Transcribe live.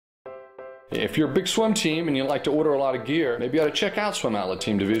If you're a big swim team and you like to order a lot of gear, maybe you ought to check out Swim Outlet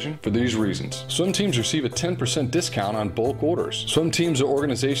Team Division for these reasons. Swim teams receive a 10% discount on bulk orders. Swim teams or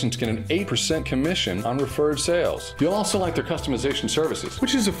organizations get an 8% commission on referred sales. You'll also like their customization services,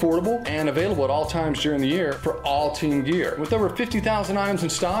 which is affordable and available at all times during the year for all team gear. With over 50,000 items in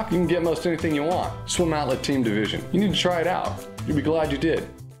stock, you can get most anything you want. Swim Outlet Team Division. You need to try it out. You'll be glad you did.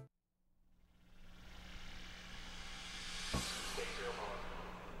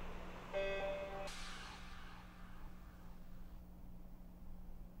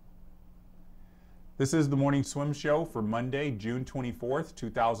 This is the Morning Swim Show for Monday, June 24th,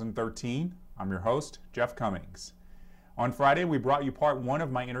 2013. I'm your host, Jeff Cummings. On Friday, we brought you part one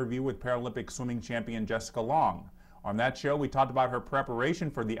of my interview with Paralympic swimming champion Jessica Long. On that show, we talked about her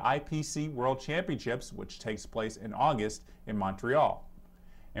preparation for the IPC World Championships, which takes place in August in Montreal.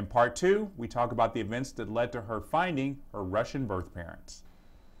 In part two, we talk about the events that led to her finding her Russian birth parents.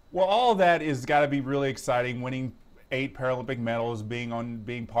 Well, all of that is got to be really exciting, winning 8 Paralympic medals,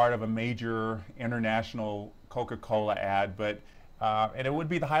 being part of a major international Coca-Cola ad, but and it would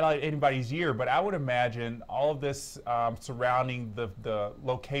be the highlight of anybody's year. But I would imagine all of this surrounding the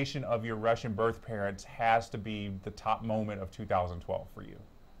location of your Russian birth parents has to be the top moment of 2012 for you.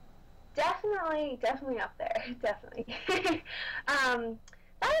 Definitely up there, definitely. That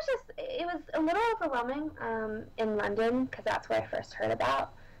was it was a little overwhelming in London, because that's where I first heard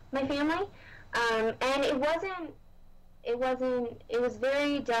about my family, and it wasn't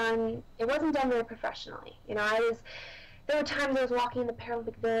done very professionally. You know, there were times I was walking in the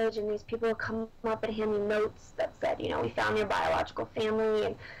Paralympic Village and these people would come up and hand me notes that said, you know, we found your biological family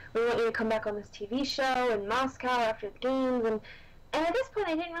and we want you to come back on this TV show in Moscow after the games. And at this point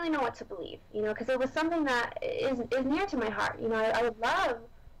I didn't really know what to believe, you know, because it was something that is near to my heart. You know, I would love,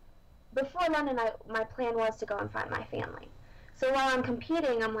 before London, my plan was to go and find my family. So while I'm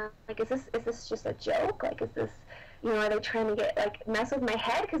competing, I'm like, is this just a joke? Like, is this, you know, are they trying to mess with my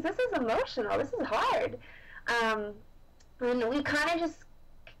head? Because this is emotional. This is hard. And we kind of just,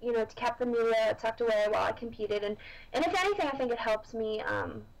 you know, kept the media tucked away while I competed. And if anything, I think it helps me,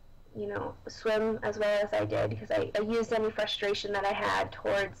 you know, swim as well as I did, because I used any frustration that I had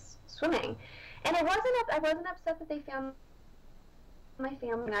towards swimming. And I wasn't upset that they found my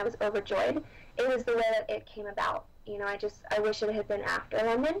family, and I was overjoyed. It was the way that it came about. You know, I wish it had been after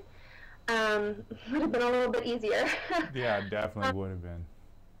London. Would have been a little bit easier. Yeah, it definitely would have been.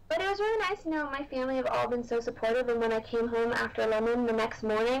 But it was really nice. You know, my family have all been so supportive, and when I came home after London the next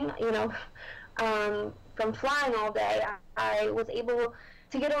morning, you know, from flying all day, I was able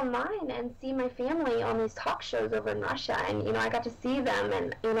to get online and see my family on these talk shows over in Russia, and you know, I got to see them,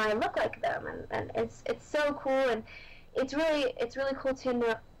 and you know, I look like them, and it's so cool, and it's really cool to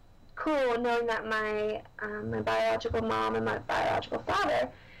know. Cool knowing that my biological mom and my biological father,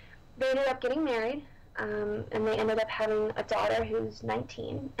 they ended up getting married, and they ended up having a daughter who's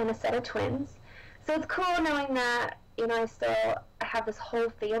 19 and a set of twins. So it's cool knowing that, you know, I have this whole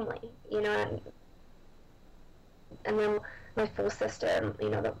family, you know, and then my full sister, and, you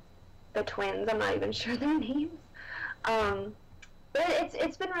know, the twins, I'm not even sure their names. But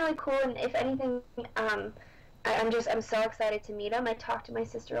it's been really cool, and if anything, I'm so excited to meet them. I talked to my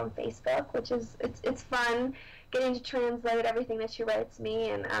sister on Facebook, which is, it's fun getting to translate everything that she writes me,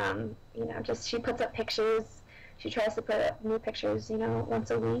 and you know, just she puts up pictures. She tries to put up new pictures, you know,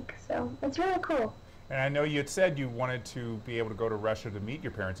 once a week. So it's really cool. And I know you had said you wanted to be able to go to Russia to meet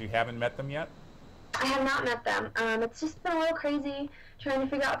your parents. You haven't met them yet? I have not met them. It's just been a little crazy trying to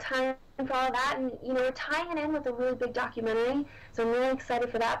figure out time for all that, and you know, we're tying it in with a really big documentary, so I'm really excited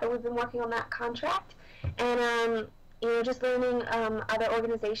for that. But we've been working on that contract. And, you know, just learning other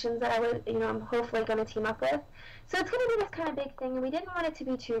organizations that I'm hopefully going to team up with. So it's going to be this kind of big thing, and we didn't want it to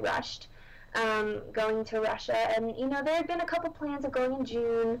be too rushed, going to Russia. And, you know, there had been a couple plans of going in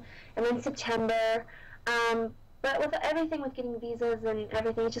June and then September. But with everything, with getting visas and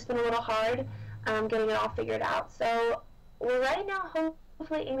everything, it's just been a little hard getting it all figured out. So we're right now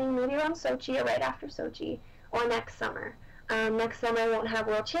hopefully aiming maybe around Sochi or right after Sochi or next summer. Next summer we won't have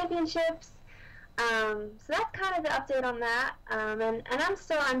World Championships. So that's kind of the update on that, and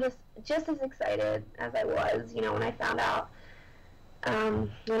I'm just as excited as I was, you know, when I found out,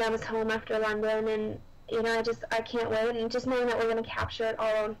 when I was home after London, and you know, I can't wait, and just knowing that we're going to capture it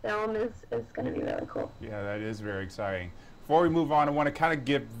all on film is going to be really cool. Yeah, that is very exciting. Before we move on, I want to kind of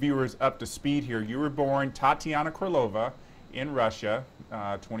get viewers up to speed here. You were born Tatiana Krylova in Russia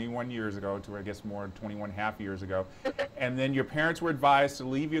 21 years ago, to I guess more 21.5 years ago. And then your parents were advised to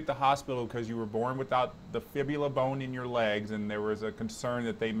leave you at the hospital because you were born without the fibula bone in your legs, and there was a concern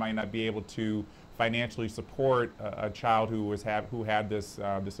that they might not be able to financially support a child who had this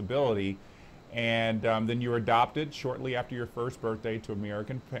disability. and then you were adopted shortly after your first birthday to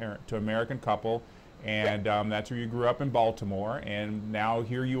American couple, and that's where you grew up in Baltimore. And now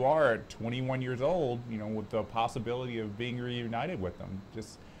here you are at 21 years old, you know, with the possibility of being reunited with them.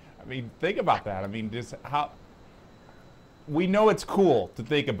 Just, I mean, think about that. I mean, just how. We know it's cool to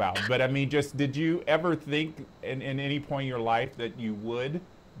think about, but I mean, just did you ever think in any point in your life that you would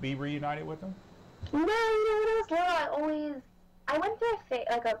be reunited with them? No, you know, when I was little, I went through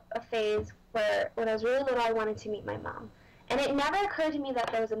a phase where when I was really little, I wanted to meet my mom. And it never occurred to me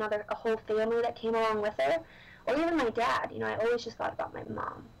that there was a whole family that came along with her, or even my dad. You know, I always just thought about my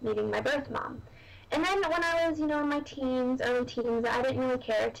mom, meeting my birth mom. And then when I was, you know, in my early teens, I didn't really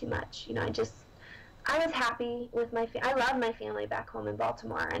care too much. You know, I was happy with I love my family back home in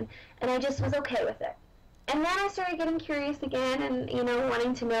Baltimore, and I just was okay with it. And then I started getting curious again, and, you know,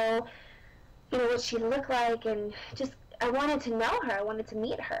 wanting to know, you know, what she looked like, and just, I wanted to know her, I wanted to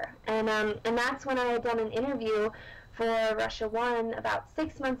meet her. And that's when I had done an interview for Russia One about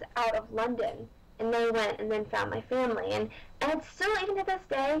 6 months out of London, and they went and then found my family. And it's still, even to this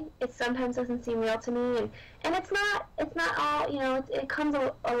day, it sometimes doesn't seem real to me, and it's not all, you know, it comes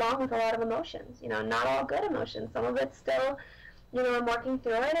along with a lot of emotions, you know, not all good emotions. Some of it's still, you know, I'm working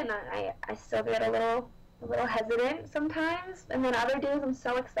through it, and I still get a little hesitant sometimes, and then other days I'm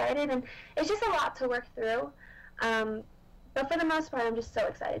so excited, and it's just a lot to work through. But for the most part, I'm just so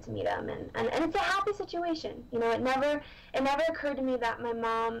excited to meet him, and it's a happy situation. You know, it never occurred to me that my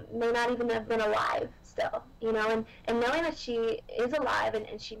mom may not even have been alive still, you know, and knowing that she is alive,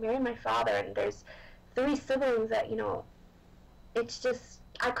 and she married my father, and there's 3 siblings that, you know, it's just,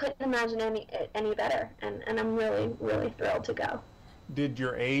 I couldn't imagine any better, and I'm really, really thrilled to go. Did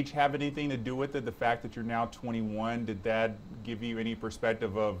your age have anything to do with it? The fact that you're now 21, did that give you any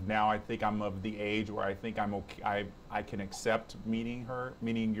perspective of, now I think I'm of the age where I think I'm okay, I can accept meeting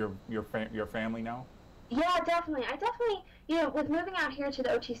your family now? Yeah, definitely. I definitely, you know, with moving out here to the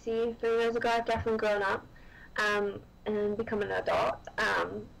OTC 3 years ago, I've definitely grown up and become an adult.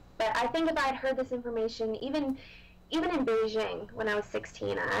 But I think if I had heard this information, even in Beijing when I was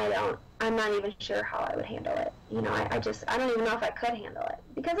 16, I'm not even sure how I would handle it. You know, I don't even know if I could handle it,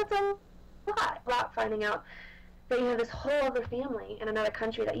 because it's a lot about finding out that you have this whole other family in another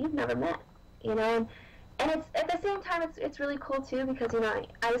country that you've never met, you know, and it's, at the same time, it's really cool too, because, you know,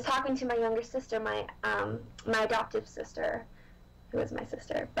 I was talking to my younger sister, my adoptive sister, who is my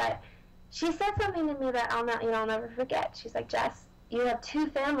sister, but she said something to me that I'll never forget. She's like, Jess, you have 2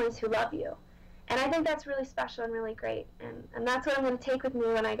 families who love you. And I think that's really special and really great. And that's what I'm going to take with me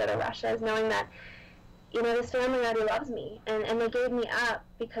when I go to Russia, is knowing that, you know, this family already loves me. And they gave me up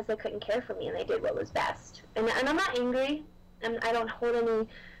because they couldn't care for me, and they did what was best. And I'm not angry, and I don't hold any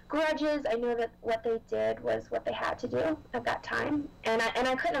grudges. I know that what they did was what they had to do at that time. And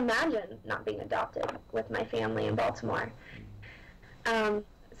I couldn't imagine not being adopted with my family in Baltimore. So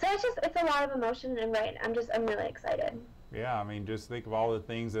it's a lot of emotion, and I'm really excited. Yeah, I mean, just think of all the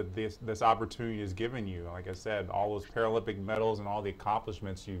things that this opportunity has given you. Like I said, all those Paralympic medals and all the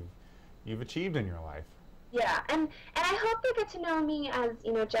accomplishments you've achieved in your life. Yeah, and I hope they get to know me as,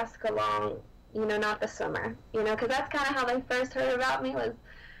 you know, Jessica Long, you know, not the swimmer, you know, because that's kind of how they first heard about me, was,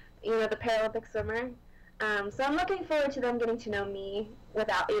 you know, the Paralympic swimmer. So I'm looking forward to them getting to know me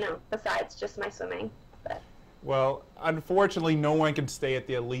without, you know, besides just my swimming. But. Well, unfortunately, no one can stay at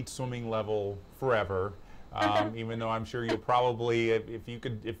the elite swimming level forever. Even though I'm sure you'll probably,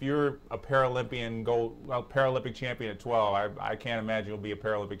 if you're a Paralympic champion at 12, I can't imagine you'll be a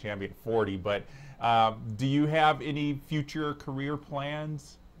Paralympic champion at 40. But do you have any future career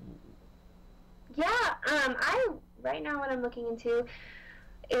plans? Yeah, right now what I'm looking into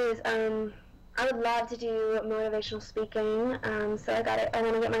is I would love to do motivational speaking. So I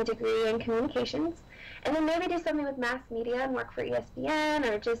want to get my degree in communications, and then maybe do something with mass media and work for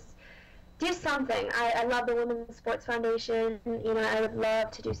ESPN, or just do something. I love the Women's Sports Foundation. You know, I would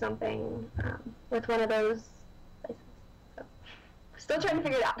love to do something with one of those places. So, still trying to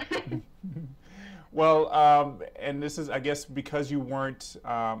figure it out. Well, and this is, I guess, because you weren't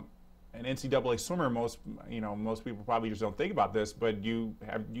an NCAA swimmer, most people probably just don't think about this, but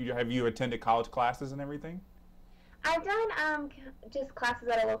have you attended college classes and everything? I've done just classes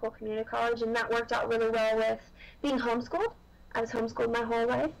at a local community college, and that worked out really well with being homeschooled. I was homeschooled my whole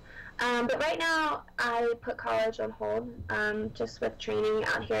life. But right now, I put college on hold, just with training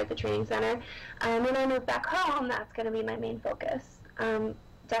out here at the training center. When I move back home, that's going to be my main focus.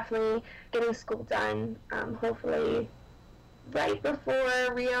 Definitely getting school done, hopefully right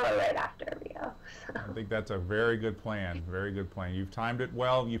before Rio or right after Rio. So. I think that's a very good plan, very good plan. You've timed it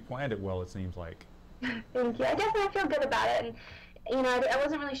well, you've planned it well, it seems like. Thank you. I definitely feel good about it. And I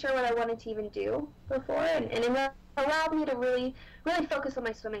wasn't really sure what I wanted to even do before, and it allowed me to really focus on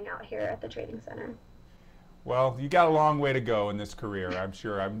my swimming out here at the training center. Well, you got a long way to go in this career, I'm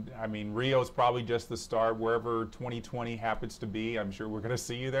sure. I mean, Rio's probably just the start. Wherever 2020 happens to be, I'm sure we're going to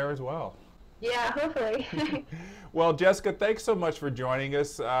see you there as well. Yeah, hopefully. Well, Jessica, thanks so much for joining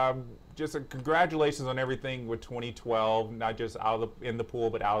us. Just congratulations on everything with 2012, not just in the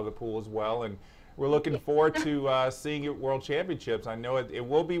pool, but out of the pool as well. And we're looking forward to seeing you at World Championships. I know it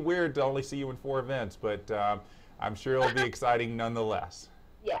will be weird to only see you in 4 events, but I'm sure it'll be exciting nonetheless.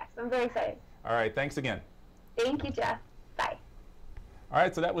 Yes, I'm very excited. All right, thanks again. Thank you, Jeff. Bye. All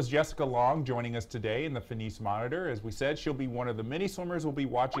right, so that was Jessica Long joining us today in the Finis Monitor. As we said, she'll be one of the many swimmers we'll be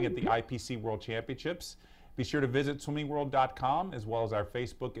watching at the IPC World Championships. Be sure to visit swimmingworld.com as well as our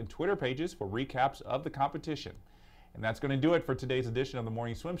Facebook and Twitter pages for recaps of the competition. And that's going to do it for today's edition of the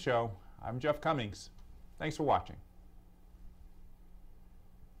Morning Swim Show. I'm Jeff Cummings. Thanks for watching.